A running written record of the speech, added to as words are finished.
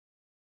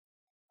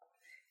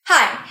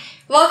Hi,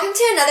 welcome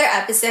to another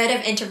episode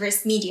of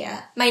Interverse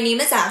Media. My name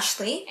is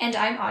Ashley. And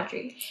I'm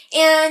Audrey.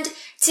 And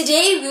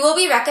today we will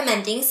be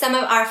recommending some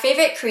of our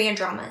favorite Korean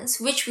dramas,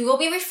 which we will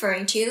be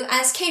referring to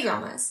as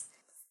K-dramas.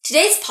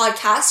 Today's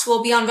podcast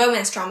will be on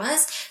romance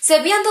dramas,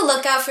 so be on the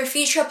lookout for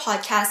future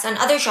podcasts on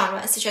other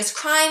genres such as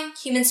crime,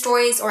 human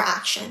stories, or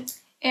action.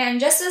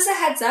 And just as a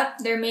heads up,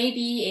 there may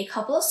be a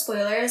couple of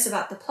spoilers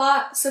about the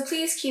plot, so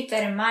please keep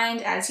that in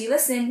mind as you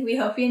listen. We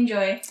hope you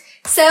enjoy.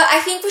 So I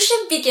think we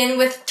should begin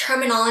with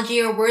terminology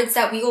or words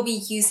that we will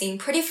be using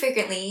pretty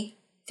frequently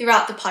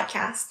throughout the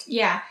podcast.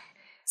 Yeah.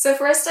 So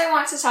first I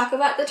want to talk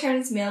about the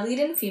terms male lead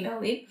and female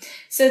lead.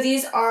 So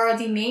these are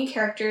the main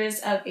characters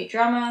of a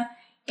drama,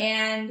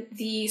 and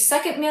the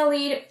second male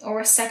lead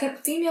or second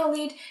female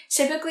lead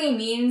typically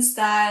means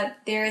that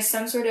there is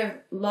some sort of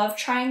love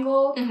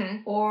triangle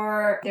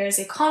or there's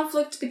a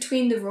conflict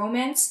between the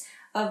romance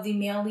of the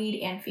male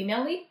lead and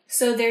female lead.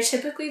 So they're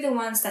typically the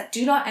ones that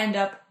do not end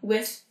up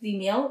with the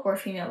male or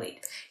female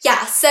lead.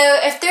 Yeah, so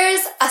if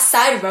there's a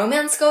side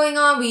romance going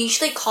on, we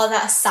usually call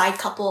that a side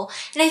couple.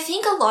 And I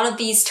think a lot of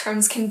these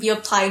terms can be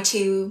applied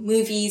to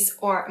movies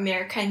or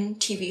American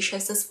TV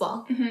shows as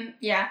well.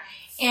 Yeah.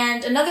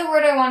 And another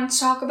word I wanted to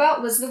talk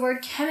about was the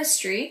word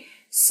chemistry.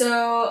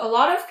 So a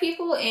lot of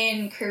people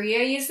in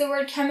Korea use the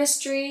word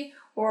chemistry,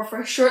 or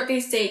for short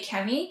they say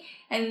chemi.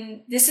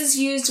 And this is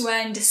used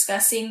when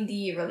discussing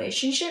the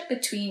relationship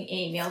between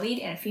a male lead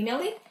and a female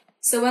lead.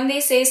 So when they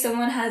say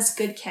someone has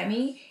good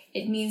chemi,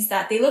 it means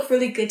that they look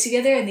really good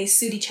together and they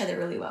suit each other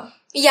really well.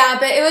 Yeah,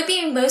 but it would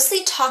be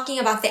mostly talking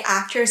about the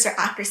actors or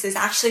actresses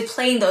actually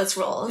playing those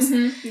roles.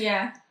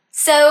 Yeah.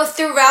 So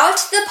throughout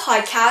the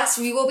podcast,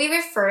 we will be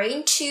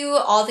referring to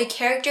all the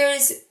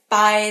characters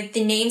by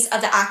the names of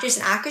the actors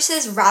and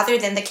actresses rather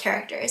than the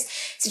characters.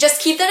 So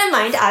just keep that in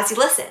mind as you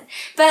listen.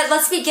 But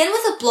let's begin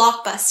with the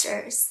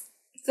blockbusters.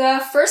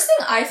 The first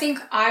thing I think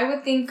I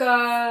would think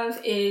of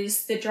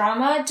is the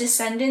drama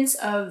Descendants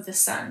of the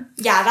Sun.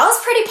 Yeah, that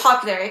was pretty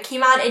popular. It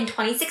came out in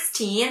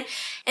 2016,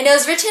 and it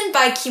was written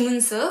by Kim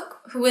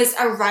Eun-suk, who is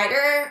a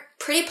writer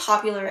pretty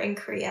popular in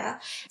Korea.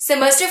 So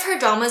most of her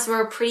dramas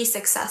were pretty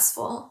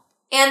successful,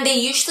 and they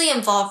usually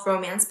involve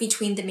romance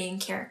between the main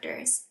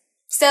characters.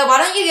 So why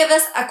don't you give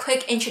us a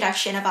quick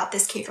introduction about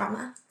this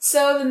K-drama?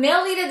 So the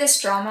male lead of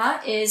this drama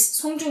is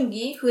Song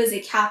Joong-ki, who is a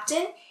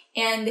captain,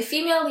 and the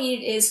female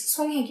lead is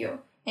Song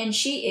Hye-kyo, and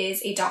she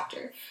is a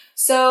doctor.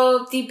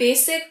 So the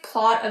basic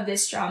plot of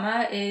this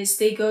drama is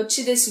they go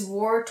to this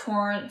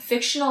war-torn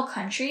fictional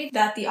country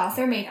that the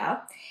author made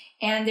up,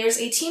 and there's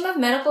a team of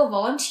medical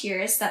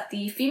volunteers that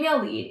the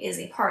female lead is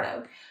a part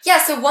of. Yeah,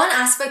 so one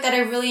aspect that I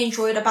really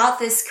enjoyed about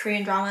this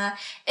Korean drama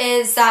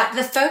is that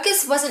the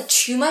focus wasn't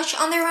too much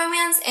on their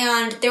romance,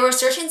 and there were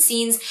certain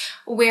scenes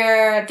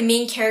where the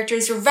main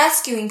characters were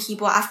rescuing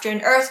people after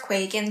an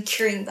earthquake and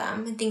curing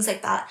them and things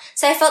like that.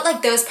 So I felt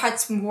like those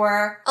parts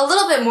were a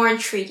little bit more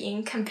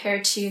intriguing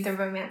compared to the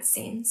romance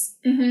scenes.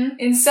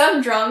 In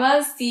some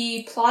dramas,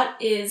 the plot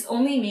is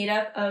only made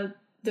up of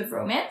the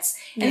romance,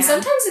 and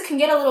sometimes it can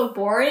get a little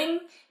boring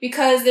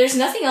because there's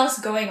nothing else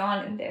going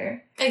on in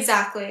there.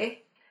 Exactly.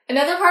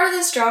 Another part of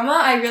this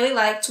drama I really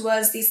liked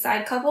was the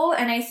side couple,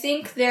 and I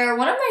think they're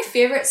one of my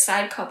favorite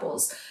side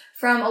couples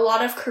from a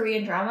lot of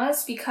Korean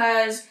dramas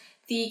because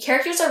the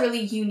characters are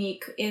really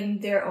unique in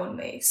their own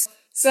ways.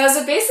 So as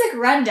a basic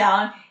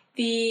rundown,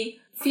 the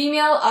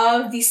female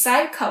of the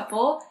side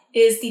couple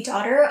is the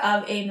daughter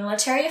of a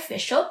military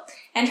official,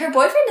 and her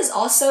boyfriend is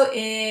also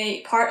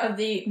a part of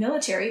the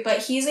military, but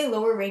he's a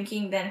lower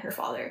ranking than her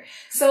father.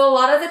 So a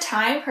lot of the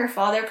time, her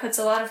father puts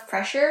a lot of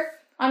pressure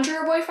onto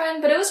her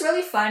boyfriend, but it was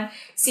really fun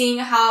seeing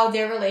how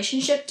their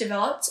relationship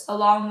developed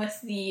along with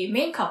the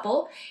main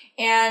couple.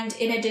 And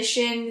in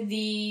addition,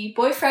 the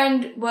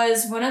boyfriend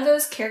was one of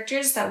those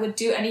characters that would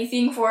do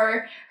anything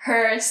for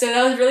her, so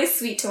that was really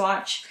sweet to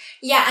watch.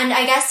 Yeah, and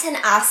I guess an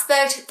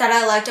aspect that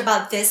I liked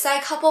about this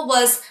side couple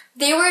was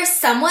they were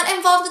somewhat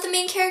involved with the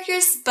main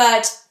characters,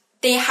 but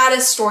they had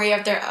a story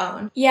of their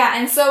own. Yeah,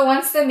 and so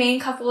once the main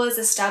couple is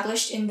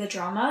established in the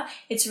drama,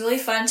 it's really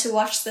fun to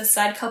watch the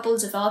side couple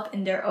develop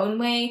in their own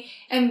way.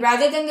 And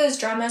rather than those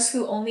dramas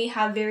who only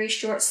have very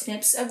short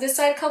snips of the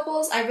side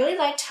couples, I really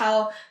liked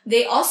how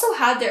they also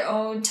had their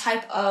own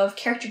type of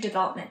character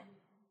development.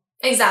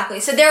 Exactly.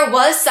 So there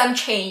was some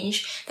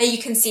change that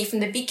you can see from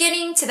the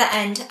beginning to the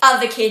end of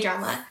the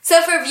K-drama.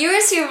 So for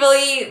viewers who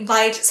really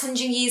liked Son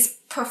Joong-ki's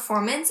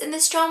performance in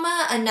this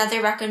drama,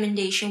 another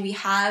recommendation we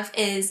have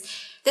is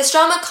this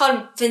drama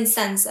called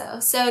Vincenzo.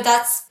 So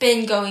that's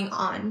been going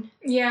on.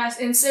 Yes,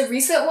 it's a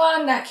recent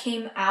one that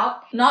came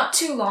out not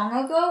too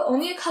long ago.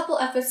 Only a couple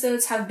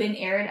episodes have been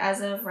aired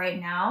as of right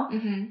now.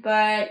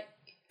 But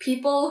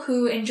people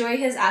who enjoy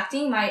his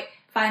acting might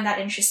find that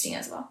interesting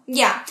as well.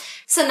 Yeah.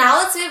 So now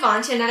let's move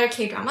on to another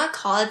K-drama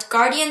called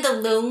Guardian the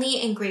Lonely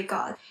and Great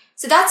God.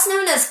 So that's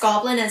known as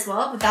Goblin as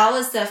well, but that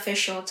was the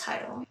official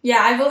title. Yeah,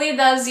 I believe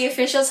that was the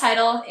official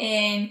title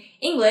in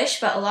English,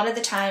 but a lot of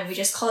the time we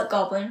just call it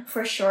Goblin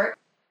for short.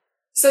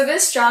 So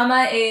this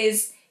drama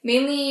is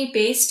mainly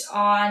based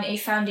on a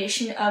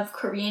foundation of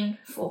Korean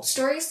folk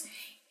stories.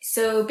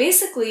 So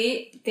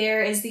basically,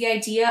 there is the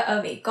idea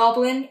of a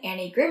goblin and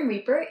a Grim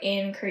Reaper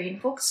in Korean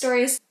folk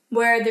stories,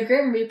 where the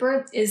Grim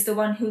Reaper is the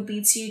one who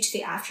leads you to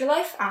the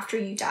afterlife after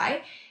you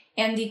die,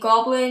 and the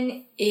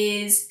goblin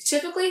is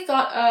typically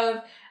thought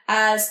of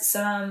as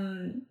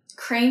some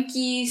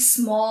cranky,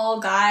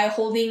 small guy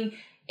holding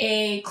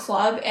a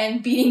club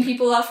and beating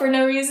people up for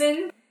no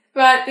reason.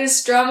 But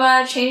this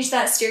drama changed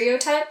that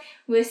stereotype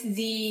with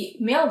the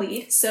male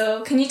lead.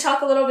 So can you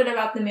talk a little bit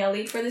about the male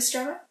lead for this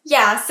drama?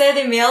 Yeah, so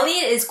the male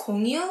lead is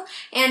Kong-yu,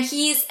 and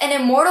he's an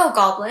immortal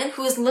goblin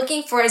who is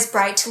looking for his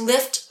bride to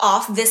lift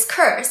off this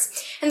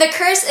curse. And the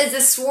curse is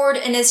a sword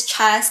in his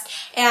chest,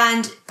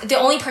 and the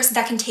only person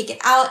that can take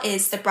it out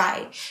is the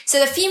bride. So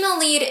the female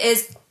lead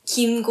is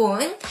Kim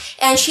Go-eun,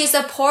 and she's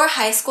a poor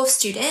high school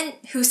student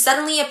who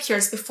suddenly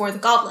appears before the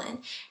goblin.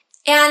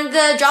 And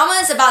the drama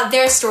is about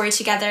their story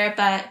together,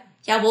 but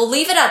yeah, we'll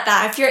leave it at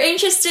that. If you're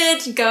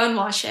interested, go and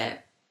watch it.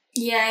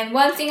 Yeah, and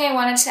one thing I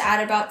wanted to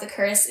add about the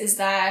curse is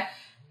that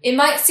it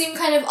might seem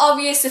kind of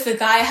obvious if a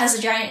guy has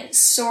a giant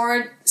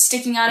sword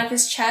sticking out of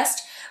his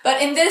chest,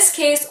 but in this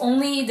case,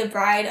 only the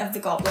bride of the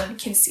goblin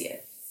can see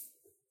it.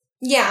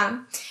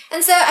 Yeah.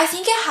 And so I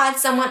think it had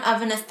somewhat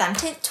of an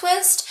authentic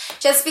twist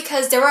just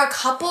because there were a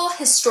couple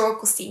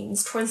historical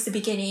scenes towards the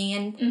beginning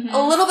and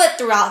a little bit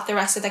throughout the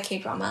rest of the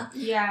K-drama.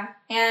 Yeah.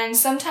 And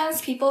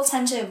sometimes people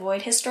tend to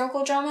avoid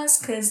historical dramas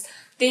because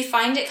they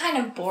find it kind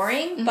of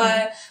boring,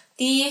 but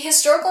the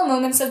historical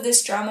moments of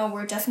this drama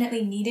were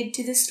definitely needed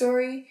to the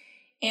story.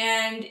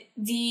 And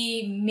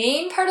the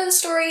main part of the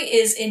story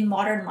is in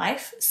modern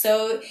life.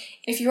 So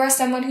if you are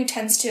someone who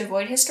tends to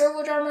avoid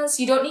historical dramas,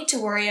 you don't need to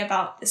worry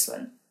about this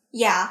one.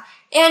 Yeah.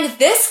 And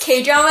this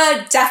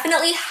K-drama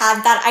definitely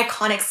had that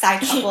iconic side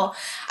couple.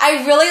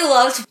 I really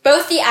loved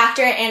both the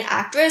actor and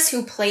actress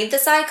who played the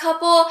side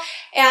couple,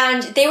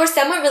 and they were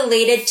somewhat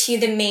related to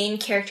the main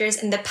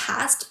characters in the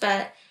past,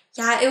 but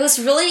yeah, it was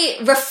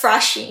really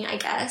refreshing, I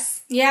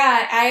guess.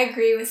 Yeah, I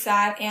agree with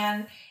that.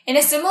 And in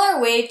a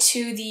similar way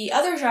to the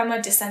other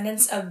drama,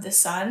 Descendants of the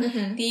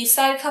Sun, the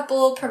side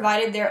couple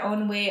provided their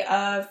own way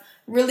of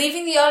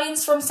relieving the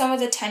audience from some of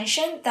the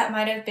tension that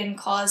might have been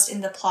caused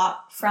in the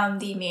plot from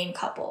the main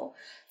couple.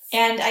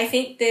 And I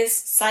think this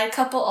side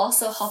couple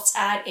also helps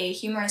add a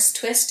humorous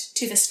twist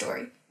to the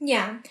story.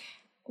 Yeah.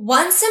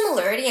 One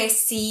similarity I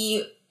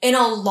see in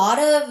a lot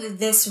of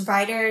this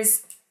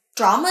writer's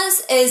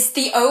dramas is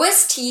the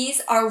OSTs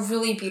are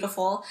really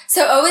beautiful.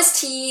 So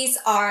OSTs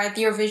are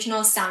the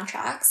original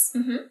soundtracks.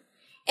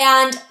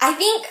 And I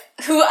think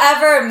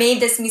whoever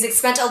made this music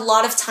spent a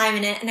lot of time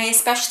in it, and I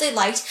especially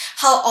liked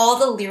how all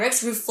the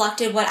lyrics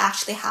reflected what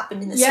actually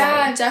happened in the story.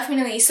 Yeah,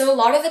 definitely. So a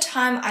lot of the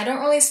time, I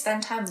don't really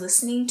spend time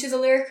listening to the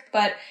lyric,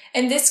 but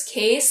in this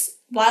case,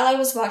 while I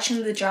was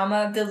watching the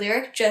drama, the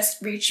lyric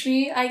just reached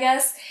me, I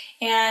guess,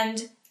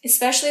 and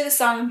especially the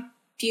song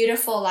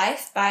Beautiful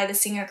Life by the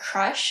singer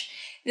Crush.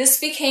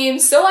 This became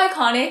so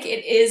iconic.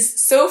 It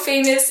is so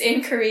famous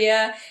in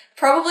Korea,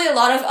 probably a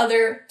lot of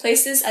other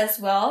places as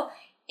well.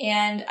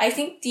 And I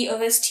think the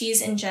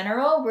OSTs in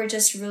general were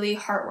just really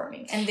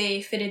heartwarming, and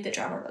they fitted the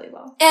drama really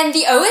well. And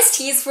the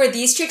OSTs for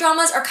these two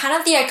dramas are kind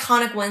of the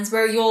iconic ones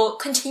where you'll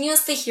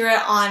continuously hear it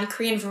on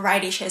Korean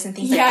variety shows and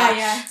things like that.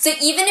 Yeah. So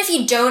even if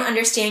you don't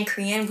understand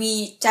Korean,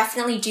 we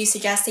definitely do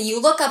suggest that you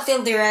look up the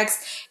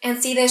lyrics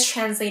and see those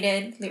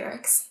translated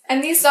lyrics.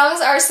 And these songs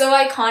are so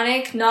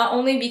iconic, not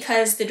only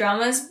because the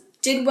dramas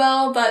did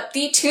well, but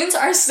the tunes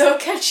are so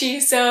catchy.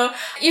 So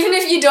even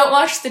if you don't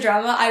watch the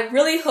drama, I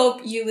really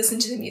hope you listen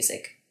to the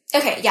music.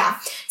 Okay, yeah.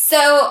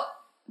 So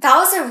that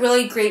was a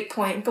really great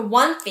point. But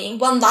one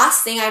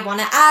last thing I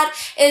want to add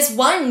is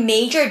one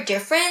major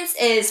difference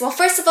is, well,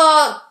 first of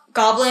all,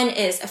 Goblin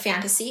is a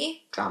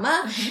fantasy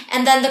drama.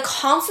 And then the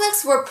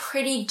conflicts were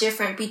pretty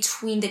different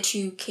between the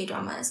two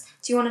K-dramas.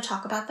 Do you want to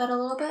talk about that a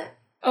little bit?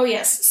 Oh,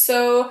 yes.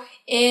 So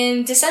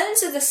in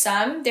Descendants of the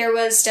Sun, there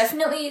was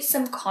definitely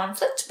some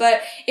conflict,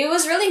 but it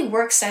was really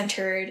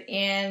work-centered.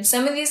 And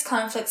some of these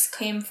conflicts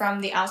came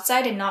from the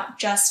outside and not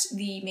just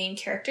the main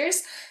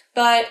characters.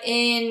 But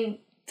in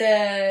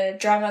the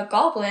drama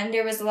Goblin,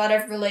 there was a lot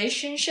of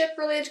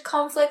relationship-related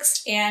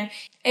conflicts, and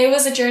it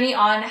was a journey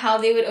on how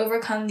they would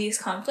overcome these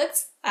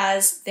conflicts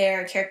as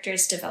their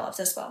characters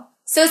developed as well.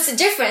 So it's the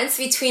difference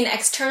between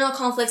external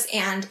conflicts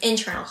and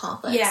internal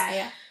conflicts.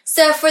 Yeah.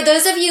 So for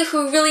those of you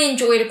who really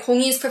enjoyed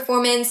Kong-yu's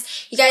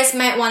performance, you guys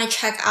might want to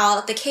check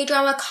out the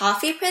K-drama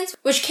Coffee Prince,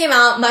 which came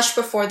out much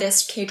before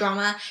this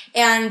K-drama,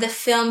 and the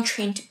film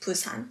Train to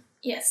Busan.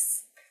 Yes.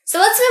 So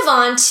let's move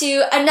on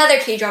to another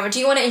K-drama. Do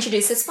you want to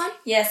introduce this one?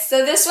 Yes,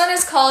 so this one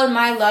is called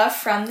My Love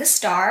from the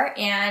Star,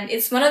 and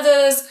it's one of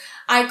those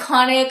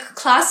iconic,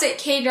 classic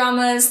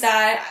K-dramas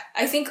that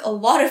I think a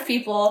lot of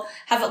people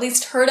have at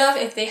least heard of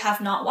if they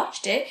have not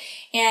watched it.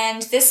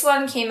 And this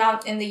one came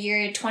out in the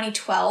year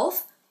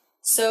 2012.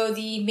 So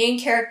the main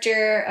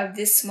character of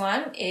this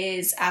one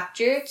is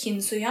actor Kim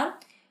Soo-hyun.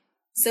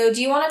 So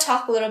do you want to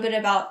talk a little bit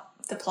about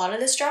the plot of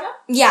this drama?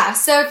 Yeah,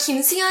 so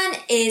Kim Soo-hyun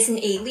is an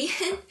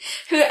alien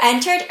who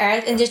entered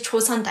Earth in the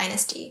Joseon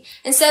Dynasty.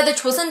 And so the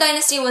Joseon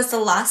Dynasty was the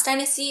last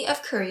dynasty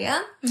of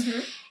Korea.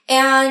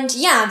 And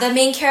yeah, the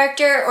main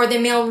character or the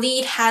male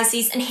lead has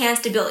these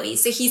enhanced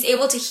abilities. So he's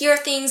able to hear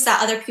things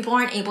that other people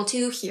aren't able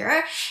to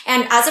hear.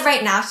 And as of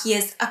right now, he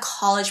is a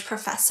college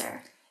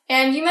professor.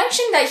 And you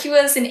mentioned that he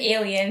was an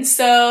alien,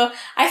 so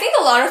I think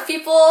a lot of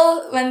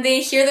people, when they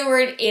hear the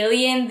word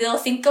alien, they'll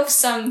think of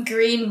some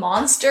green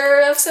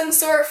monster of some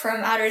sort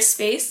from outer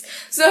space.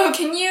 So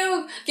can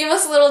you give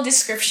us a little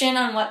description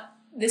on what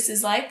this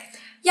is like?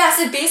 Yeah,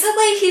 so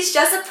basically he's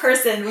just a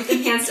person with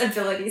enhanced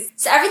abilities.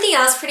 So everything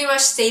else pretty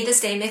much stayed the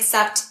same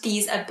except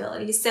these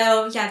abilities.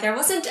 So yeah, there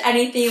wasn't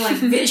anything like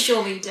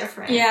visually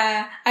different.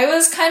 Yeah, I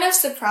was kind of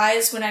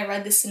surprised when I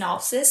read the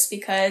synopsis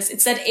because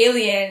it said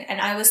alien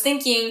and I was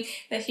thinking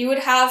that he would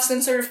have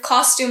some sort of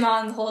costume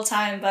on the whole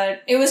time,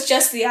 but it was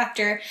just the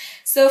actor.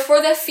 So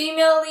for the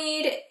female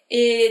lead,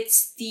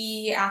 it's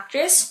the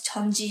actress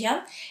Chun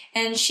Ji-hyun,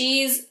 and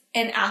she's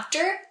an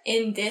actor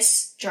in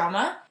this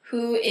drama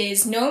who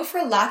is known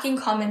for lacking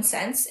common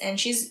sense, and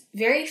she's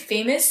very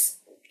famous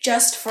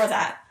just for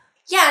that.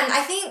 Yeah, and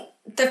I think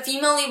the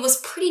female lead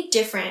was pretty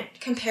different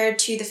compared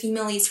to the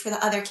female leads for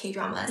the other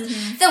K-dramas.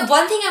 Mm-hmm. The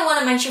one thing I want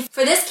to mention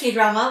for this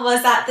K-drama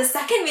was that the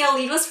second male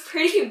lead was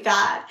pretty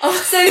bad. Oh.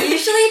 So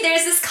usually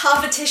there's this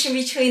competition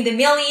between the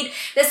male lead,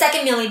 the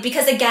second male lead,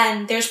 because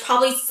again, there's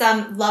probably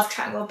some love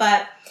triangle,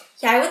 but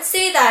yeah, I would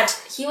say that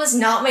he was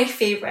not my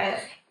favorite.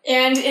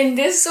 And in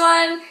this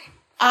one,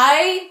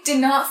 I did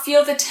not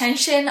feel the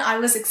tension I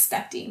was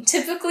expecting.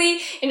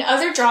 Typically, in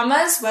other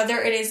dramas, whether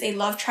it is a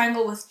love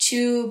triangle with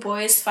two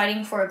boys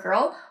fighting for a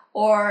girl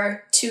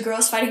or two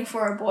girls fighting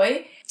for a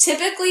boy,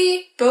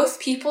 typically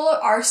both people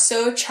are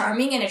so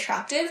charming and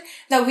attractive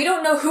that we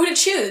don't know who to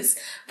choose.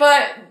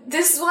 But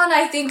this one,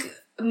 I think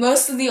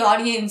most of the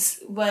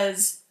audience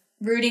was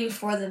rooting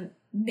for the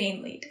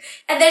main lead.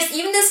 And there's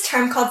even this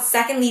term called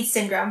second lead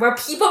syndrome where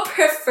people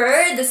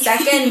prefer the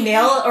second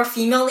male or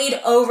female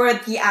lead over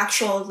the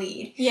actual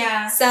lead.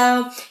 Yeah.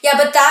 So, yeah,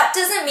 but that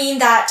doesn't mean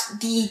that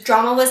the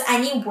drama was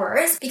any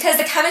worse because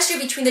the chemistry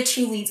between the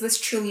two leads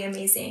was truly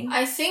amazing.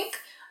 I think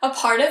a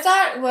part of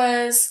that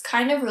was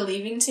kind of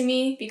relieving to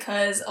me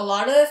because a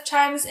lot of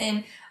times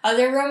in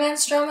other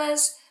romance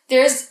dramas,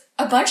 there's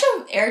a bunch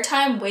of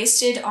airtime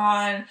wasted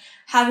on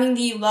having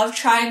the love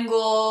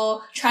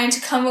triangle, trying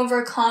to come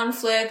over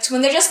conflict,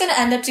 when they're just going to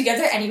end up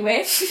together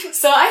anyway.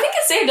 So I think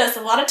it saved us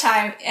a lot of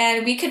time,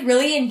 and we could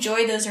really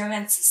enjoy those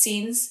romance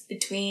scenes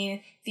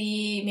between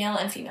the male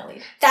and female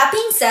lead. That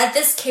being said,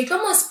 this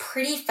K-drama was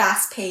pretty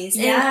fast-paced,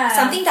 and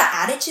something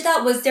that added to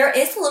that was there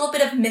is a little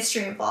bit of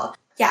mystery involved.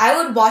 Yeah,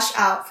 I would watch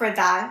out for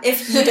that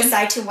if you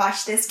decide to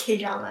watch this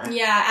K-drama.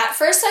 Yeah, at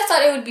first I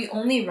thought it would be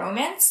only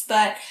romance,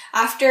 but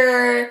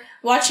after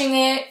watching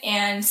it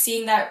and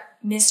seeing that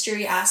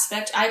mystery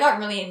aspect, I got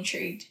really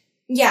intrigued.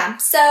 Yeah,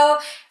 so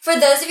for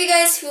those of you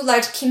guys who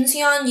liked Kim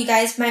Soo-yeon, you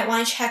guys might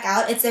want to check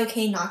out It's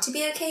Okay Not to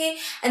Be Okay.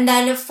 And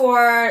then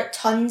for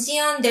Chun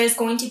Ji-hyun, there's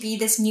going to be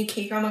this new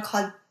K-drama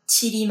called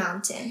Chiri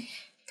Mountain.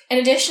 And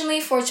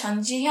additionally, for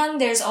Chun Ji-hyun,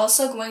 there's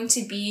also going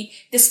to be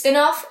the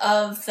spin-off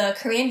of the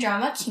Korean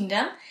drama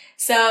Kingdom.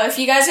 So if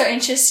you guys are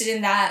interested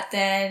in that,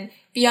 then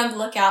be on the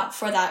lookout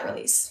for that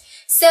release.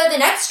 So the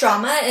next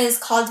drama is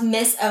called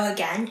Miss O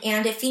Again,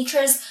 and it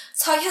features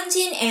Seo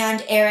Hyun-jin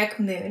and Eric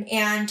Moon.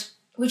 And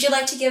would you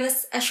like to give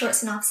us a short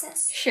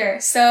synopsis? Sure.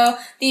 So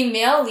the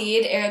male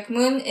lead, Eric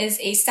Moon, is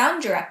a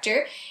sound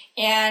director,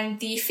 and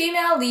the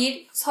female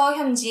lead, Seo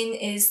Hyun-jin,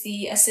 is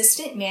the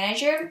assistant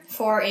manager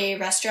for a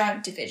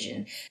restaurant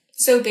division.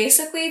 So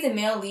basically, the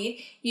male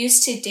lead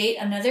used to date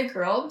another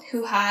girl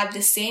who had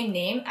the same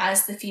name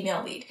as the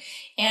female lead.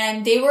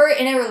 And they were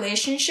in a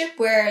relationship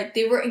where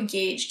they were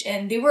engaged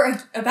and they were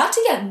about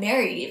to get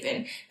married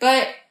even.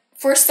 But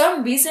for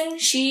some reason,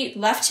 she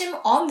left him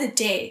on the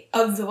day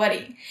of the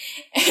wedding.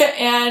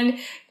 And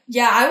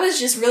yeah, I was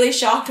just really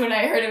shocked when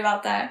I heard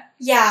about that.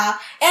 Yeah,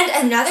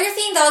 and another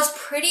thing that was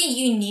pretty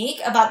unique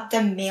about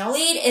the male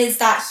lead is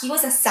that he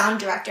was a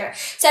sound director.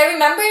 So I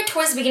remember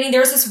towards the beginning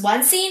there was this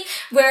one scene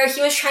where he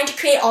was trying to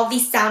create all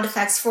these sound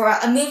effects for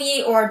a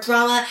movie or a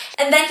drama,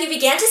 and then he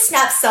began to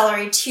snap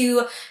celery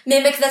to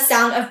mimic the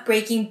sound of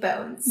breaking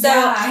bones. So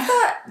yeah. I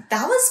thought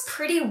that was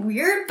pretty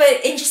weird,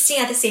 but interesting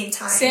at the same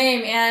time.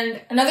 Same,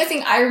 and another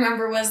thing I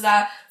remember was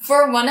that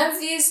for one of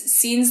these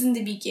scenes in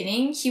the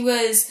beginning, he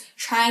was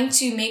trying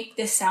to make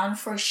the sound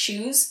for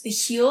shoes, the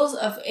heels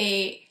of a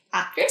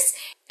actress.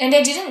 And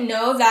I didn't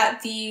know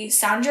that the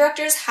sound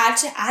directors had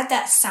to add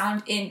that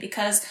sound in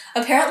because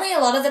apparently a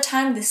lot of the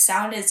time the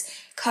sound is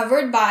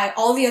covered by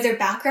all the other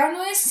background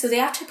noise, so they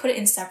have to put it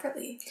in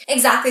separately.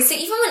 Exactly. So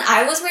even when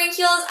I was wearing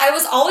heels, I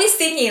was always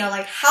thinking,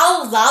 like,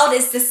 how loud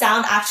is the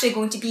sound actually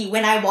going to be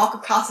when I walk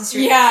across the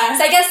street? Yeah.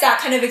 So I guess that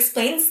kind of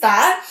explains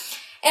that.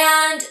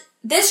 And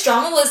this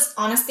drama was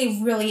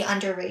honestly really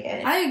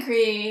underrated. I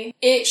agree.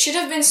 It should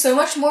have been so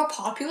much more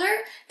popular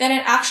than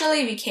it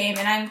actually became,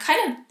 and I'm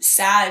kind of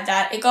sad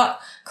that it got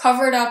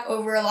covered up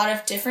over a lot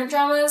of different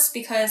dramas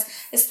because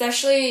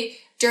especially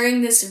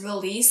during this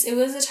release, it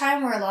was a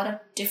time where a lot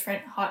of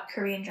different hot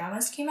Korean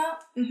dramas came out.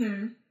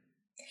 Mm-hmm.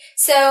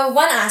 So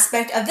one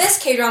aspect of this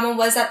K-drama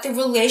was that the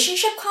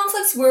relationship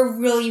conflicts were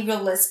really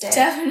realistic.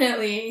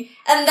 Definitely.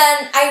 And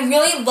then I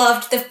really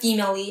loved the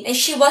female lead. And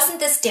she wasn't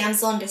this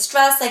damsel in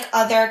distress like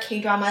other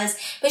K-dramas,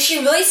 but she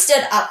really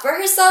stood up for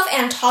herself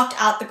and talked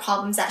out the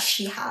problems that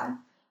she had.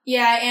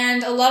 Yeah,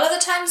 and a lot of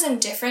the times in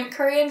different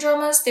Korean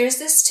dramas, there's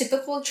this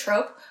typical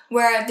trope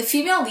where the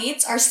female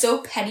leads are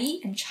so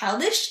petty and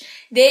childish.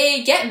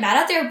 They get mad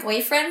at their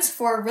boyfriends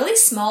for really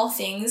small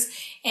things.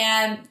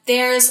 And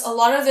there's a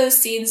lot of those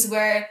scenes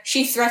where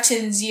she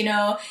threatens,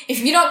 if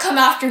you don't come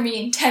after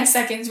me in 10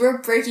 seconds,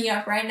 we're breaking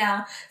up right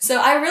now.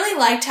 So I really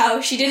liked how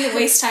she didn't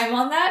waste time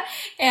on that.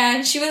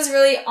 And she was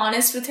really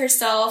honest with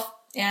herself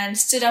and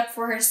stood up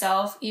for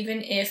herself,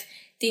 even if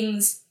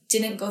things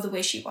didn't go the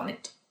way she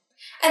wanted.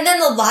 And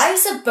then the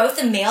lives of both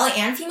the male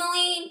and female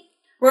lead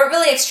weren't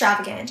really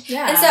extravagant.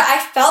 Yeah. And so I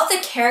felt the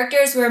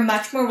characters were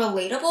much more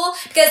relatable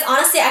because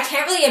honestly, I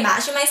can't really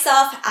imagine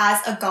myself as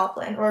a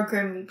goblin or a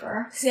Grim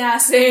Reaper. Yeah,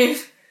 same.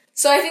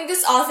 So I think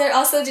this author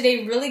also did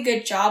a really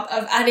good job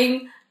of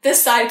adding the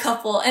side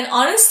couple. And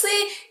honestly,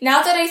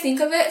 now that I think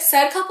of it,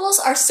 side couples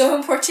are so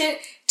important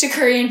to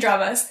Korean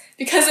dramas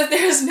because if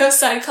there's no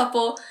side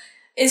couple,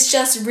 it's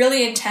just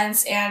really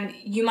intense and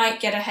you might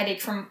get a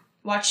headache from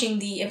watching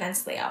the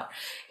events layout.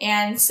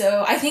 And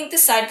so I think the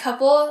side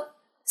couples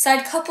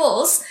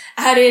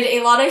added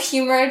a lot of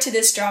humor to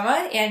this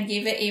drama and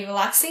gave it a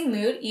relaxing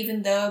mood,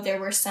 even though there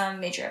were some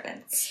major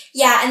events.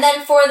 Yeah, and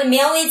then for the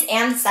male leads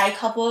and the side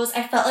couples,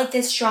 I felt like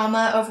this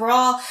drama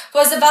overall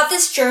was about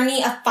this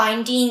journey of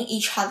finding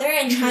each other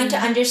and trying to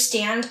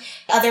understand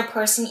the other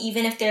person,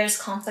 even if there's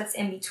conflicts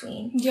in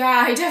between.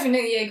 Yeah, I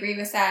definitely agree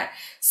with that.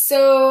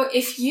 So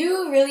if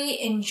you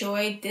really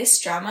enjoyed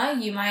this drama,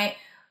 you might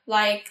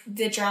like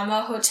the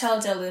drama Hotel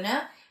de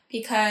Luna,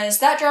 because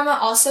that drama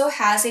also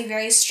has a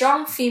very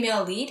strong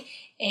female lead,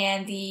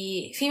 and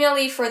the female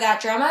lead for that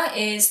drama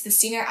is the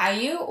singer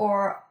IU,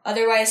 or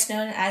otherwise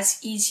known as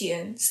Lee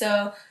Ji-eun.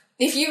 So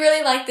if you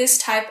really like this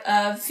type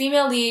of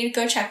female lead,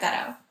 go check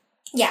that out.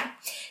 Yeah.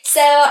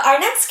 So our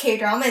next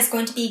K-drama is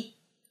going to be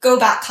Go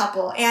Back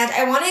Couple, and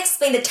I want to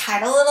explain the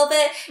title a little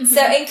bit.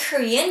 So in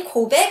Korean,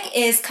 고백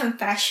is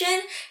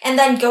confession, and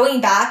then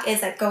going back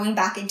is like going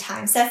back in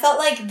time. So I felt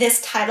like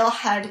this title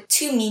had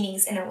two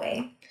meanings in a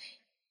way.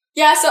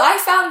 Yeah, so I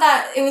found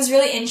that it was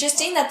really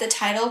interesting that the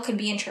title could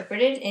be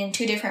interpreted in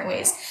two different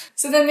ways.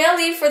 So the male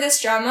lead for this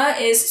drama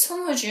is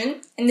Son Ho-jun,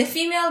 and the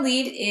female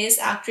lead is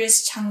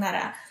actress Chang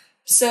Na-ra.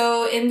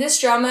 So in this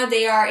drama,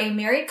 they are a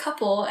married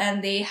couple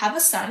and they have a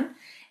son,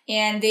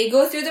 and they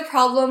go through the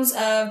problems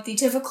of the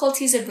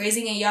difficulties of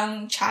raising a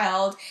young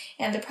child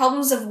and the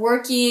problems of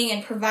working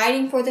and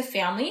providing for the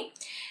family.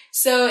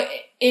 So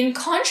in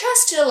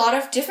contrast to a lot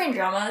of different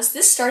dramas,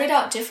 this started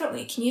out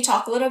differently. Can you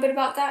talk a little bit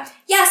about that?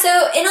 Yeah,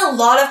 so in a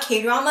lot of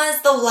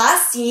K-dramas, the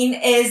last scene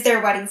is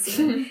their wedding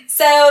scene.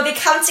 So they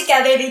come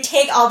together, they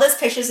take all those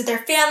pictures with their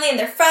family and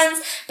their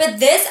friends, but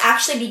this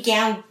actually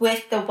began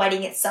with the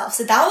wedding itself.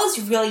 So that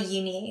was really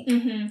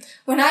unique.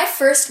 When I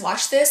first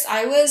watched this,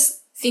 I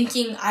was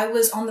thinking I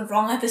was on the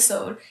wrong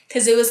episode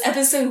because it was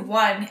episode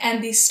 1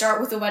 and they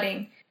start with the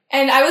wedding.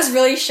 And I was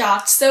really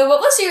shocked. So what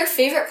was your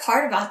favorite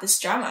part about this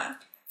drama?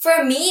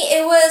 For me,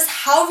 it was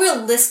how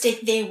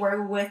realistic they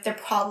were with the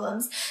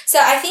problems. So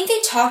I think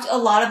they talked a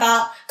lot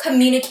about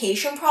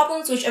communication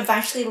problems, which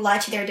eventually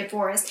led to their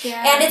divorce.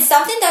 Yeah. And it's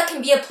something that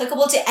can be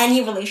applicable to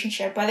any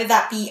relationship, whether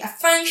that be a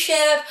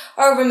friendship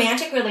or a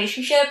romantic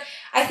relationship.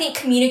 I think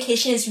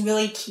communication is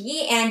really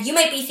key, and you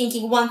might be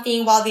thinking one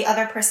thing while the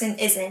other person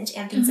isn't,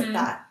 and things like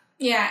that.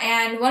 Yeah,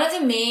 and one of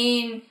the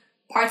main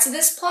parts of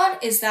this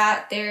plot is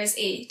that there's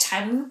a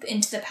time loop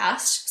into the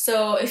past.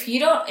 So if you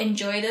don't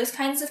enjoy those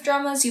kinds of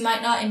dramas, you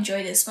might not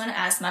enjoy this one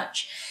as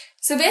much.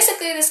 So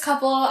basically this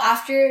couple,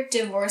 after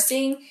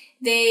divorcing,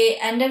 they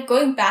end up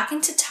going back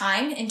into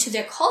time, into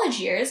their college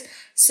years.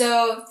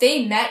 So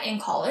they met in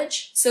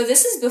college. So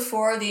this is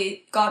before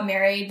they got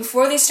married,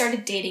 before they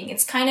started dating.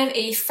 It's kind of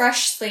a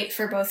fresh slate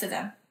for both of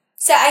them.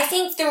 So I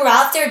think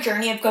throughout their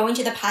journey of going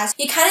to the past,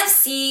 you kind of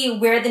see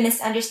where the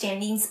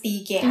misunderstandings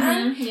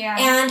began. Yeah.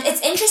 And it's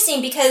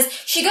interesting because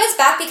she goes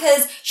back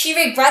because she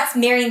regrets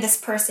marrying this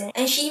person.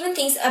 And she even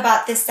thinks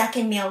about the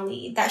second male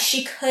lead, that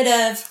she could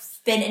have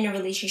been in a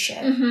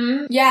relationship.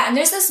 Yeah, and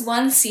there's this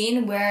one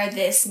scene where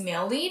this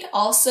male lead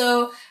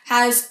also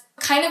has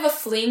kind of a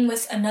fling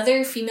with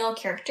another female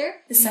character,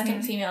 the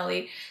second female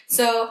lead.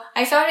 So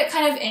I found it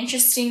kind of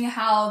interesting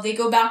how they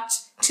go back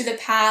to the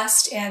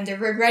past and they're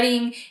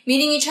regretting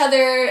meeting each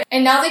other,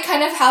 and now they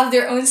kind of have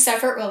their own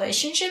separate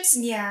relationships.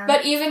 Yeah.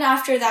 But even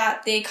after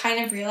that, they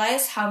kind of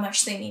realize how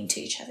much they mean to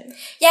each other.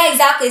 Yeah,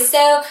 exactly.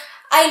 So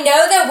I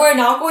know that we're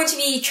not going to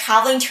be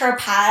traveling to our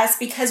past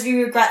because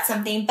we regret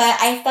something, but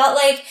I felt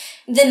like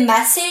the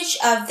message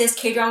of this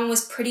K-drama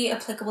was pretty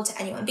applicable to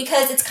anyone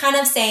because it's kind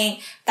of saying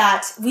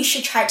that we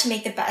should try to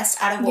make the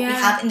best out of what we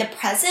have in the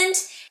present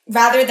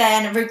rather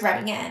than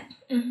regretting it.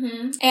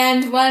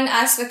 And one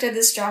aspect of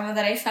this drama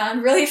that I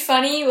found really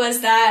funny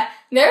was that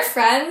their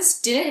friends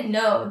didn't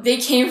know they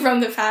came from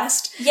the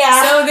past.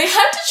 Yeah. So they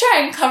had to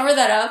try and cover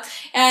that up,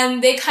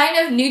 and they kind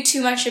of knew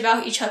too much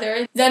about each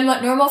other than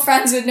what normal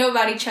friends would know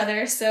about each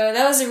other. So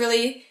that was a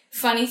really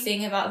funny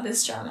thing about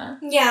this drama.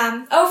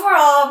 Yeah.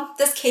 Overall,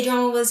 this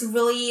K-drama was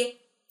really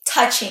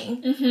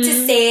touching, to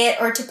say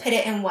it or to put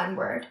it in one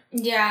word.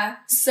 Yeah.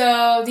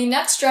 So the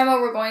next drama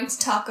we're going to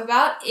talk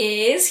about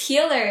is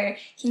Healer.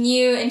 Can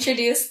you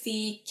introduce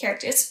the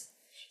characters?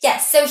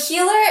 Yes, so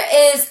Healer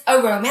is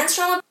a romance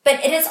drama,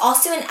 but it is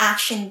also an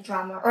action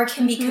drama, or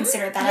can be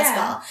considered that as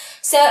well.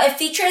 So it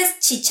features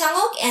Ji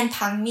Chang-wook and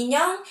Park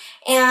Min-young,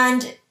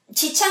 and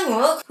Ji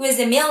Chang-wook, who is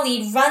the male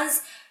lead,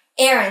 runs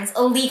errands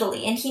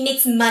illegally, and he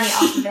makes money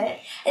off of it.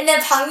 And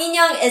then Park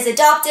Min-young is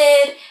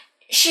adopted.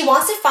 She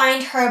wants to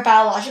find her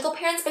biological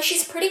parents, but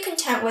she's pretty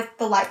content with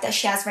the life that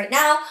she has right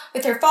now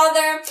with her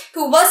father,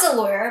 who was a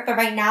lawyer, but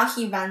right now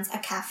he runs a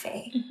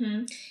cafe.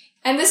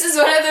 And this is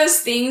one of those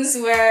things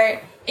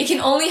where it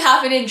can only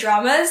happen in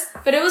dramas,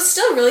 but it was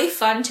still really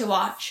fun to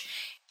watch.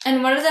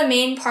 And one of the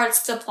main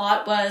parts of the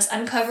plot was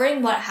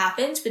uncovering what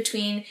happened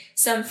between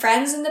some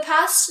friends in the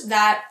past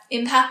that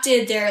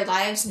impacted their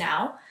lives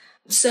now.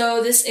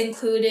 So this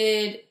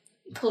included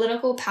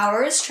political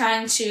powers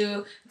trying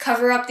to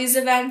cover up these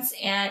events,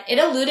 and it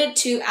alluded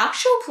to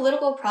actual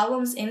political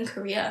problems in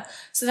Korea.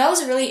 So that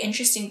was a really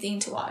interesting thing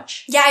to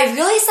watch. Yeah, I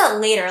realized that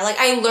later. Like,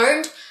 I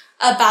learned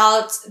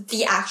about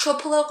the actual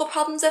political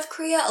problems of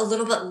Korea a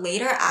little bit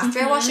later after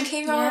I watched the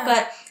K-drama,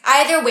 but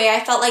either way, I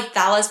felt like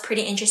that was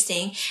pretty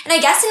interesting. And I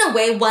guess in a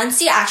way, once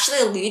you actually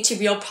allude to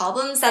real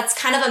problems, that's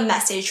kind of a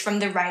message from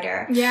the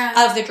writer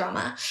of the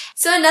drama.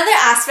 So another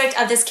aspect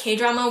of this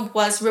K-drama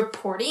was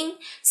reporting.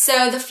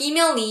 So the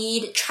female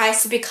lead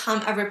tries to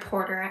become a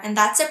reporter, and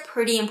that's a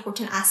pretty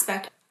important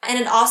aspect. And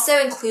it also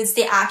includes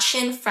the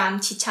action from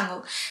Ji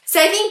Chang-wook. So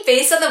I think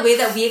based on the way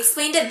that we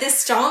explained it,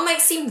 this drama might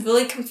seem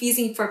really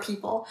confusing for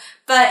people.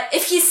 But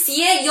if you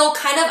see it, you'll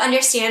kind of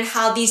understand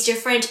how these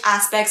different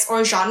aspects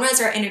or genres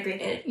are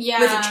integrated with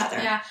each other.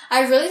 Yeah,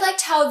 I really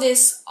liked how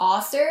this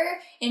author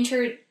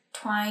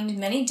intertwined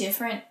many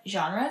different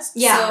genres.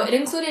 Yeah. So it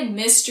included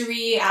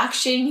mystery,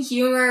 action,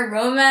 humor,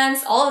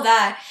 romance, all of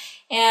that.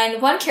 And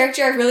one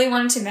character I really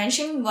wanted to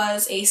mention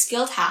was a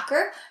skilled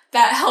hacker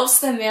that helps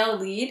the male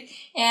lead.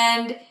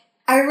 And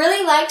I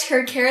really liked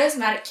her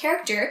charismatic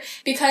character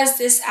because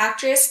this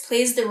actress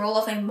plays the role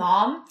of a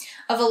mom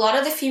of a lot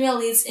of the female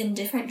leads in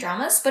different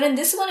dramas. But in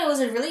this one, it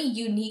was a really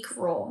unique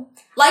role.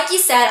 Like you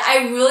said,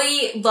 I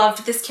really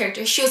loved this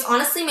character. She was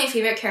honestly my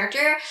favorite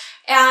character.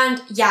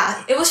 And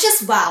yeah, it was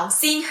just wow,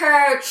 seeing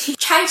her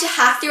trying to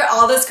hack through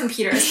all those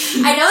computers.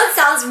 I know it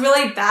sounds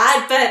really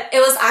bad, but it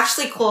was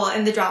actually cool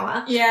in the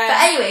drama. Yeah.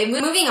 But anyway,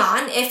 moving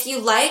on, if you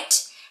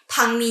liked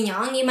Park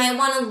Min-young, you might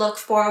want to look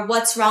for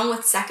What's Wrong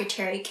with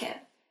Secretary Kim.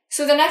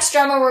 So the next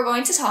drama we're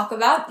going to talk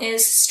about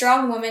is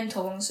Strong Woman Do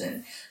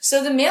Bong-sun.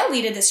 So the male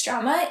lead of this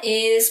drama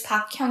is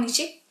Park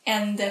Hyung-sik,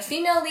 and the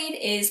female lead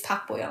is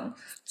Park Bo-young.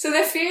 So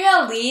the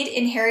female lead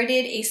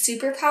inherited a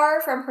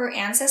superpower from her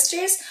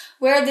ancestors,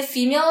 where the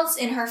females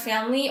in her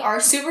family are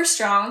super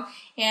strong,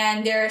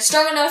 and they're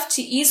strong enough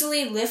to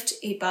easily lift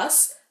a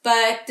bus.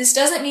 But this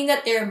doesn't mean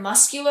that they're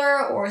muscular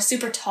or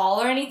super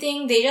tall or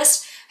anything. They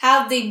just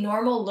have the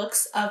normal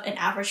looks of an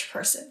average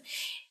person.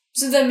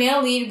 So the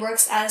male lead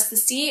works as the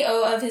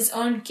CEO of his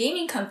own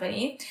gaming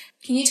company.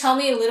 Can you tell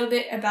me a little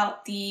bit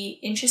about the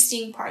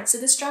interesting parts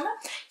of this drama?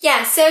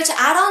 Yeah, so to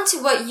add on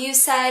to what you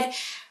said,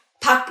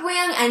 Park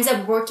Bo-young ends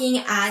up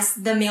working as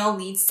the male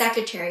lead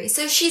secretary.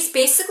 So she's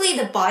basically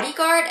the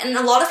bodyguard, and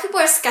a lot of people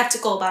are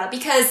skeptical about it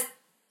because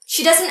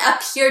she doesn't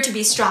appear to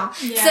be strong.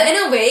 Yeah. So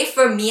in a way,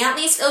 for me at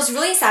least, it was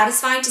really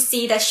satisfying to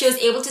see that she was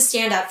able to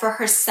stand up for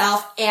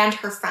herself and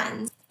her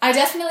friends. I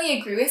definitely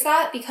agree with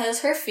that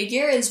because her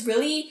figure is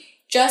really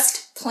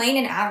just plain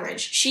and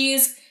average.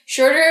 She's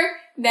shorter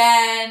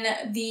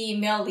than the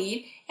male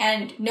lead,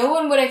 and no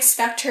one would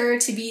expect her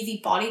to be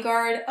the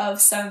bodyguard of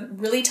some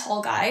really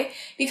tall guy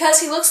because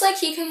he looks like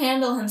he can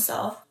handle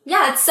himself.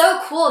 Yeah, it's so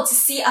cool to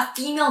see a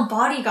female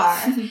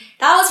bodyguard.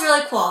 That was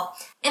really cool.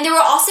 And there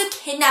were also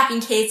kidnapping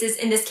cases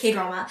in this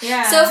K-drama.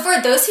 Yeah. So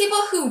for those people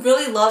who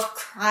really love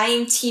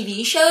crime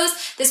TV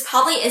shows, this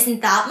probably isn't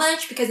that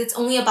much because it's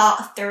only about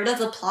a third of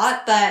the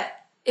plot, but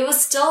it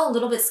was still a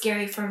little bit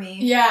scary for me.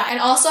 Yeah, and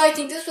also I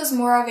think this was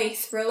more of a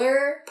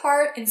thriller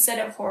part instead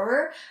of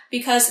horror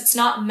because it's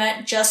not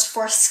meant just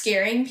for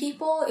scaring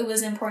people. It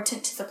was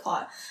important to the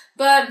plot.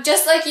 But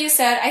just like you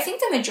said, I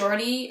think the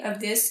majority of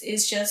this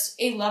is just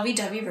a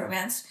lovey-dovey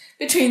romance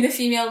between the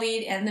female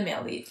lead and the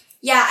male lead.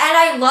 Yeah, and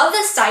I love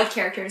the side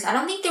characters. I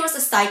don't think there was a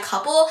side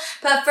couple,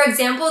 but for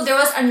example, there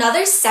was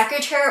another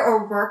secretary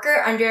or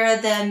worker under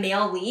the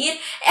male lead,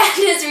 and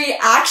his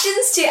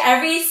reactions to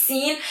every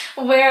scene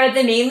where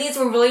the main leads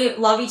were really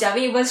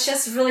lovey-dovey was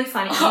just really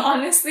funny.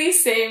 Honestly,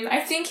 same.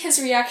 I think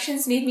his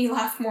reactions made me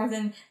laugh more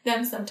than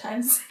them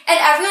sometimes. And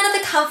everyone at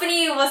the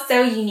company was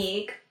so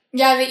unique.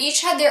 Yeah, they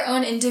each had their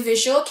own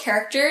individual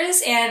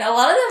characters, and a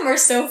lot of them were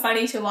so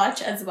funny to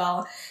watch as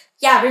well.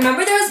 Yeah,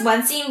 remember there was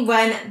one scene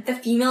when the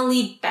female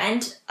lead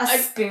bent a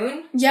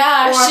spoon?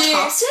 Yeah, or a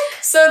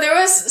chopstick? So there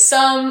was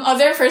some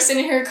other person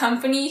in her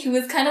company who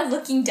was kind of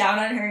looking down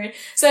on her.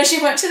 So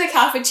she went to the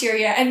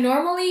cafeteria, and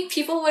normally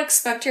people would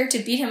expect her to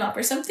beat him up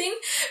or something,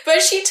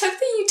 but she took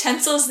the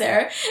utensils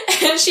there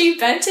and she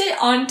bent it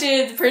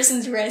onto the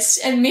person's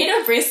wrist and made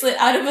a bracelet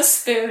out of a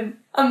spoon,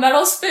 a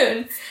metal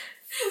spoon.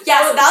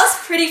 Yeah, so that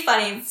was pretty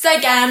funny. So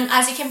again,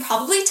 as you can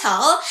probably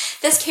tell,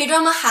 this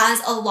K-drama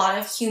has a lot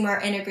of humor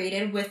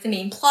integrated with the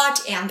main plot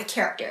and the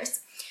characters.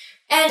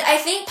 And I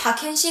think Park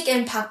Hyun-sik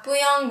and Park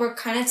Bo-young were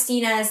kind of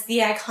seen as the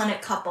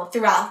iconic couple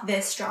throughout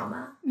this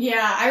drama.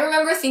 Yeah, I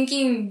remember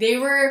thinking they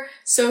were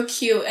so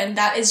cute and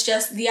that is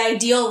just the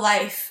ideal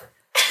life.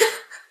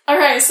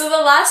 Alright, so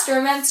the last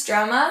romance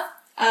drama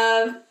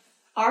of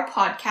our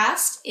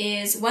podcast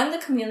is When the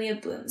Camellia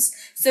Blooms.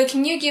 So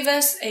can you give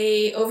us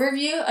a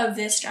overview of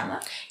this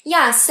drama?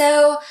 Yeah,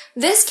 so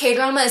this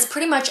K-drama is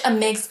pretty much a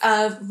mix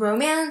of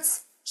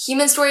romance,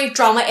 human story,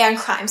 drama, and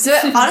crime. So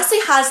it honestly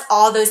has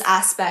all those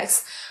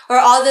aspects, or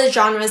all the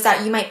genres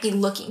that you might be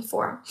looking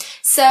for.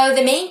 So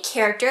the main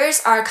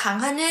characters are Kang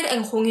Han-il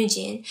and Gong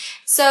Yoo-jin.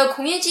 So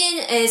Gong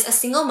Yoo-jin is a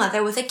single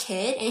mother with a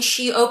kid, and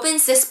she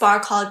opens this bar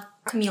called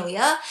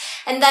Camellia.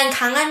 And then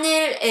Kang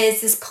Han-il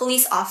is this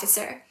police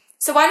officer.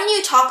 So why don't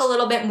you talk a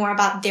little bit more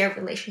about their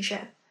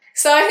relationship?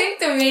 So I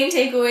think the main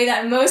takeaway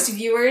that most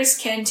viewers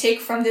can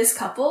take from this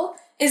couple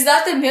is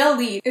that the male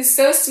lead is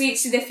so sweet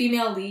to the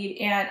female lead,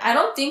 and I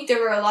don't think there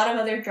were a lot of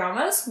other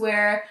dramas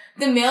where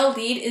the male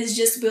lead is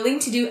just willing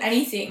to do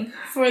anything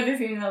for the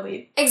female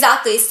lead.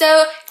 Exactly.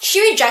 So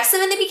she rejects him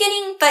in the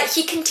beginning, but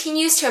he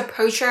continues to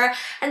approach her,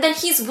 and then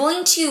he's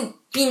willing to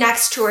be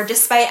next to her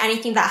despite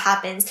anything that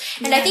happens.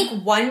 And I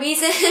think one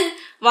reason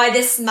why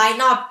this might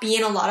not be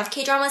in a lot of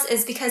K-dramas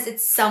is because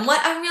it's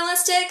somewhat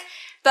unrealistic.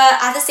 But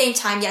at the same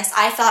time, yes,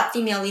 I thought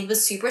female lead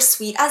was super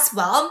sweet as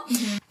well.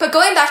 Mm-hmm. But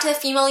going back to the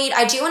female lead,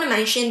 I do want to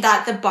mention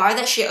that the bar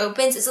that she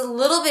opens is a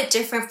little bit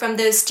different from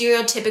those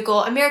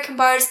stereotypical American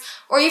bars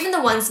or even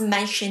the ones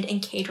mentioned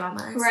in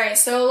K-dramas. Right,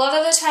 so a lot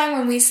of the time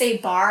when we say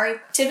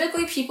bar,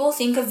 typically people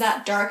think of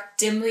that dark,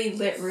 dimly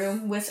lit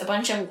room with a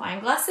bunch of wine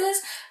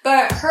glasses.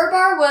 But her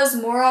bar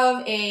was more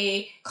of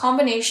a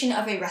combination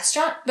of a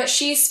restaurant, but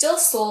she still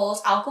sold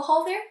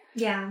alcohol there.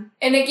 Yeah.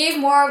 And it gave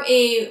more of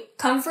a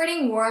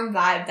comforting, warm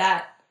vibe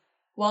that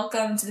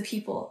welcome to the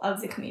people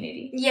of the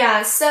community.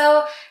 Yeah,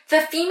 so the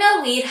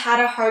female lead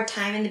had a hard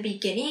time in the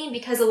beginning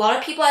because a lot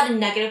of people had a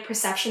negative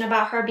perception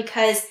about her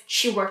because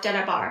she worked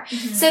at a bar.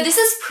 Mm-hmm. So this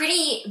is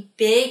pretty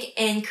big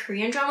in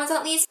Korean dramas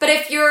at least. But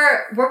if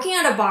you're working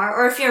at a bar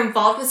or if you're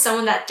involved with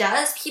someone that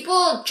does,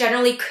 people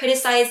generally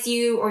criticize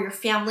you or your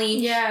family,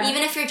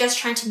 even if you're just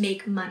trying to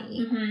make money.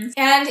 Mm-hmm.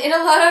 And in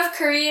a lot of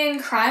Korean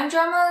crime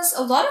dramas,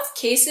 a lot of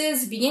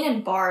cases begin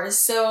in bars.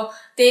 So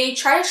they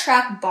try to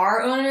track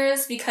bar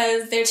owners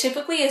because they're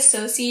typically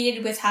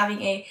associated with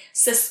having a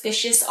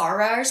suspicious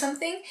aura or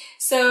something.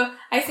 So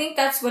I think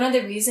that's one of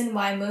the reasons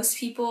why most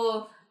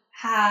people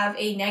have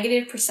a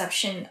negative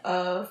perception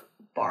of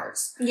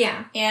bars.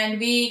 Yeah. And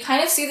we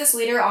kind of see this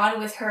later on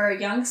with her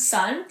young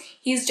son.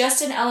 He's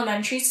just an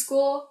elementary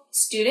school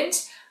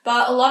student,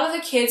 but a lot of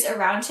the kids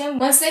around him,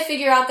 once they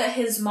figure out that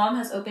his mom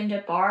has opened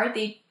a bar,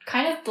 they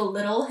kind of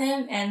belittle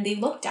him and they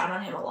look down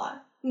on him a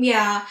lot.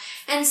 Yeah.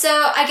 And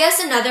so I guess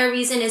another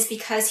reason is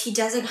because he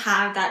doesn't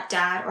have that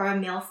dad or a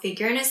male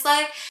figure in his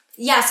life.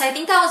 Yes, I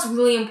think that was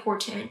really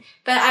important.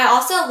 But I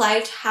also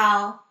liked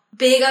how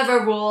big of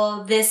a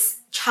role this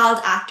child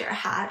actor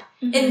had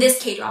in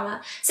this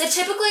K-drama. So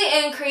typically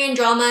in Korean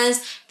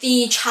dramas,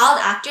 the child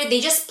actor,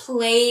 they just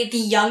play the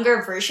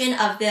younger version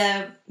of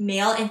the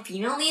male and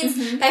female leads.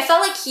 But I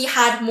felt like he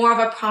had more of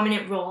a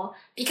prominent role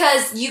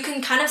because you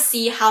can kind of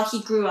see how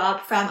he grew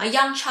up from a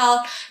young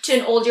child to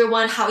an older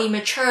one, how he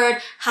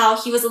matured,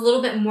 how he was a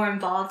little bit more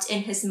involved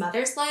in his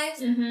mother's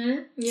life.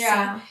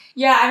 Yeah. So.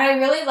 Yeah, and I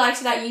really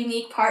liked that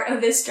unique part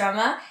of this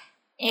drama.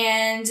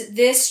 And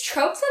this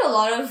trope that a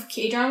lot of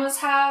K-dramas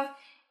have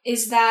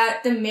is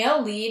that the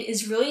male lead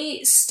is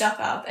really stuck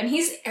up and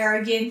he's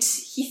arrogant.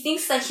 He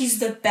thinks that he's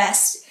the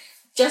best,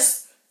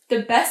 just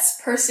the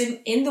best person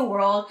in the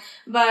world.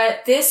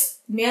 But this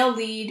male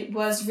lead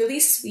was really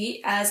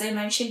sweet, as I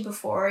mentioned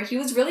before. He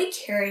was really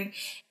caring.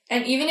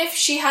 And even if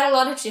she had a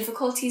lot of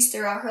difficulties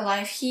throughout her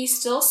life, he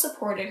still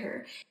supported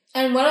her.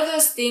 And one of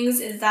those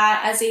things is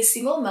that as a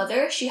single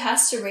mother, she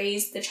has to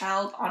raise the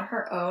child on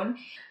her own.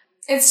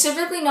 It's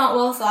typically not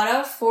well thought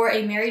of for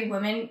a married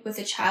woman with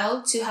a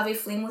child to have a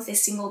fling with a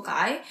single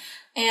guy.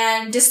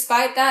 And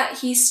despite that,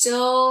 he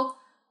still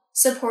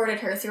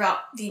supported her throughout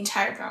the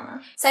entire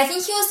drama. So I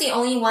think he was the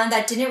only one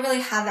that didn't really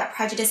have that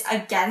prejudice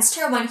against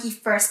her when he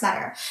first met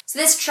her. So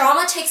this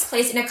drama takes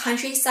place in a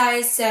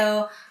countryside,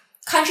 so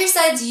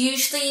countrysides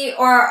usually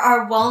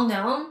are well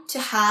known to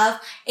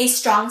have a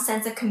strong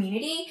sense of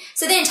community.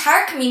 So the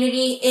entire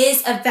community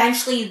is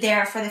eventually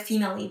there for the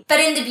female lead. But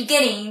in the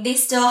beginning, they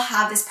still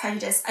have this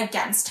prejudice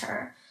against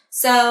her.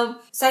 So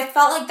I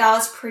felt like that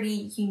was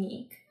pretty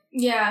unique.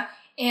 Yeah.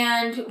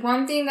 And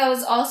one thing that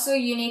was also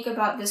unique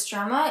about this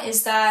drama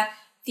is that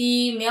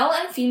the male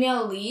and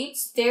female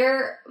leads,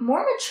 they're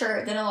more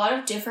mature than a lot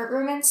of different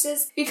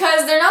romances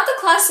because they're not the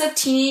class of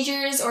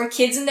teenagers or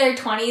kids in their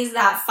 20s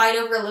that fight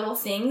over little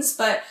things,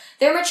 but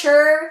they're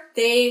mature,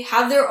 they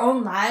have their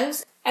own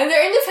lives, and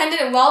they're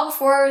independent well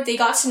before they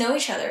got to know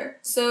each other.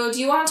 So do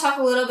you want to talk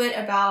a little bit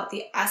about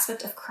the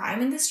aspect of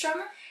crime in this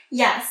drama?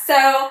 Yes,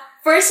 so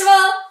first of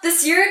all, the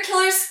serial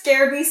killer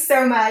scared me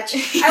so much.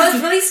 I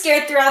was really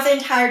scared throughout the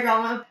entire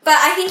drama. But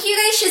I think you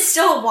guys should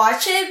still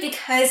watch it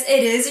because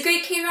it is a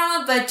great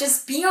K-drama, but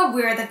just be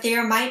aware that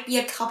there might be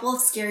a couple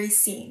of scary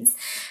scenes.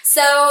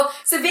 So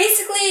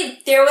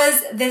basically, there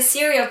was this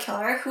serial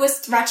killer who was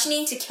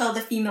threatening to kill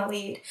the female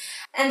lead.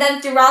 And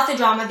then throughout the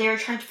drama, they were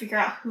trying to figure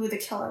out who the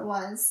killer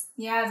was.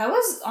 Yeah, that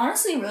was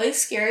honestly really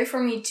scary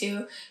for me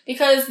too,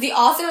 because the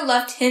author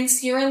left hints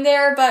here and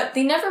there, but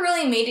they never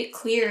really made it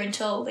clear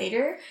until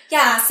later.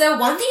 Yeah, so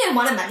one thing I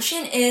want to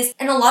mention is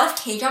in a lot of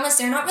K-dramas,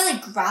 they're not really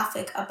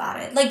graphic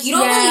about it. Like, you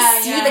don't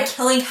really see the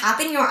killing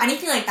happening or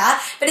anything like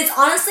that, but it's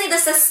honestly the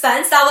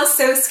suspense that was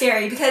so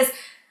scary because,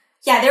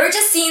 yeah, there were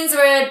just scenes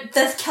where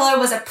the killer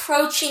was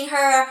approaching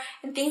her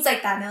and things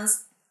like that, and it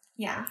was,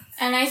 yeah.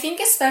 And I think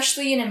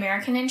especially in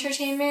American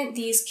entertainment,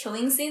 these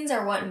killing scenes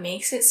are what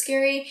makes it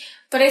scary.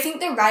 But I think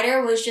the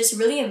writer was just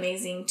really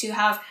amazing to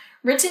have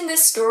written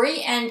this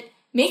story and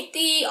make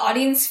the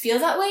audience feel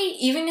that way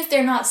even if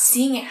they're not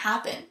seeing it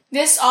happen.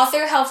 This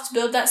author helped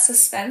build that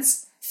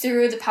suspense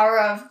through the power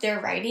of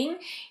their writing.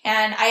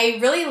 And I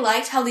really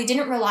liked how they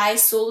didn't rely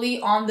solely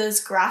on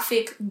those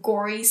graphic,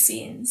 gory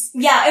scenes.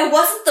 Yeah, it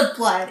wasn't the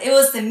blood. It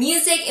was the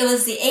music, it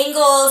was the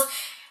angles,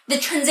 the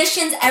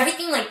transitions,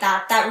 everything like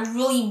that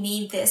really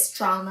made this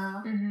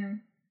drama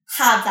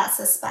have that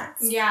suspense.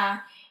 Yeah.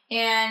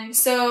 And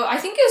so I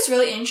think it was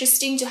really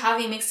interesting to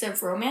have a mix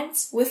of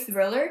romance with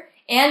thriller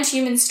and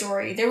human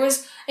story. There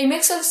was a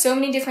mix of so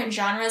many different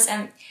genres,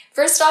 and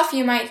first off,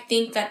 you might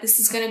think that this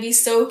is going to be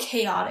so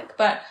chaotic,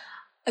 but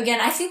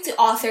again, I think the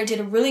author did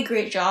a really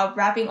great job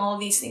wrapping all of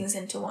these things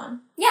into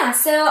one. Yeah,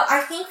 so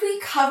I think we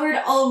covered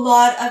a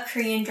lot of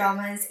Korean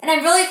dramas, and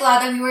I'm really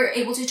glad that we were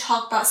able to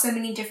talk about so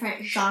many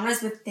different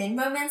genres within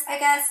romance, I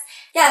guess.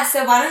 Yeah,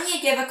 so why don't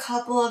you give a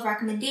couple of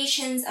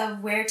recommendations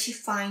of where to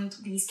find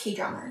these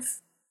K-dramas?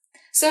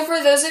 So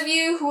for those of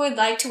you who would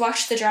like to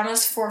watch the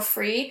dramas for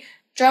free,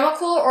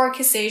 Dramacool or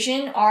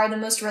Kisasian are the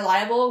most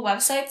reliable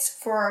websites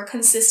for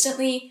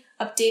consistently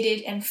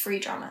updated and free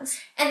dramas.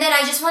 And then I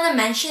just want to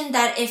mention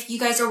that if you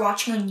guys are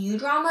watching a new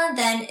drama,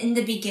 then in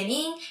the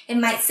beginning, it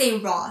might say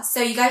raw.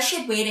 So you guys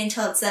should wait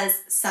until it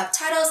says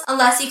subtitles,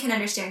 unless you can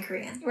understand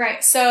Korean.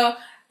 Right, so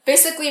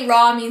basically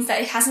raw means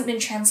that it hasn't been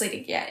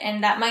translated yet,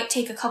 and that might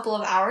take a couple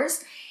of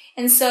hours.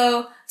 And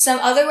so some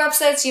other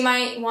websites you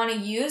might want to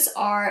use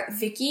are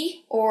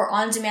Viki or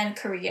On Demand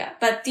Korea.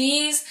 But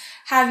these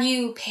have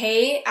you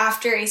pay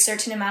after a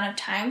certain amount of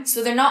time,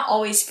 so they're not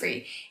always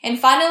free. And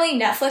finally,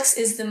 Netflix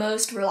is the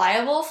most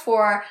reliable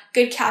for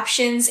good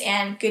captions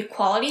and good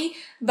quality.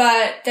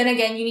 But then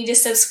again, you need to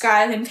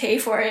subscribe and pay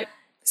for it.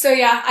 So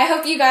yeah, I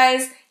hope you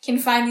guys can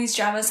find these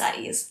dramas at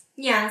ease.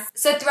 Yes.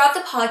 So throughout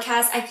the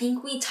podcast, I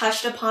think we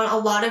touched upon a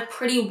lot of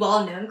pretty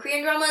well-known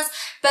Korean dramas,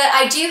 but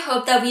I do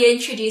hope that we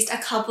introduced a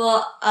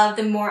couple of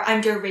the more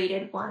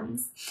underrated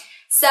ones.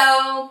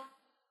 So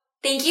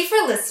thank you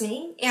for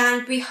listening,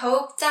 and we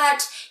hope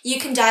that you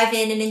can dive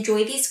in and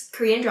enjoy these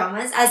Korean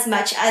dramas as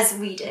much as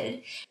we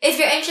did. If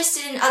you're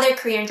interested in other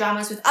Korean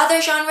dramas with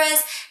other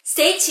genres,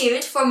 stay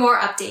tuned for more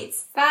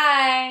updates.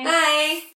 Bye! Bye!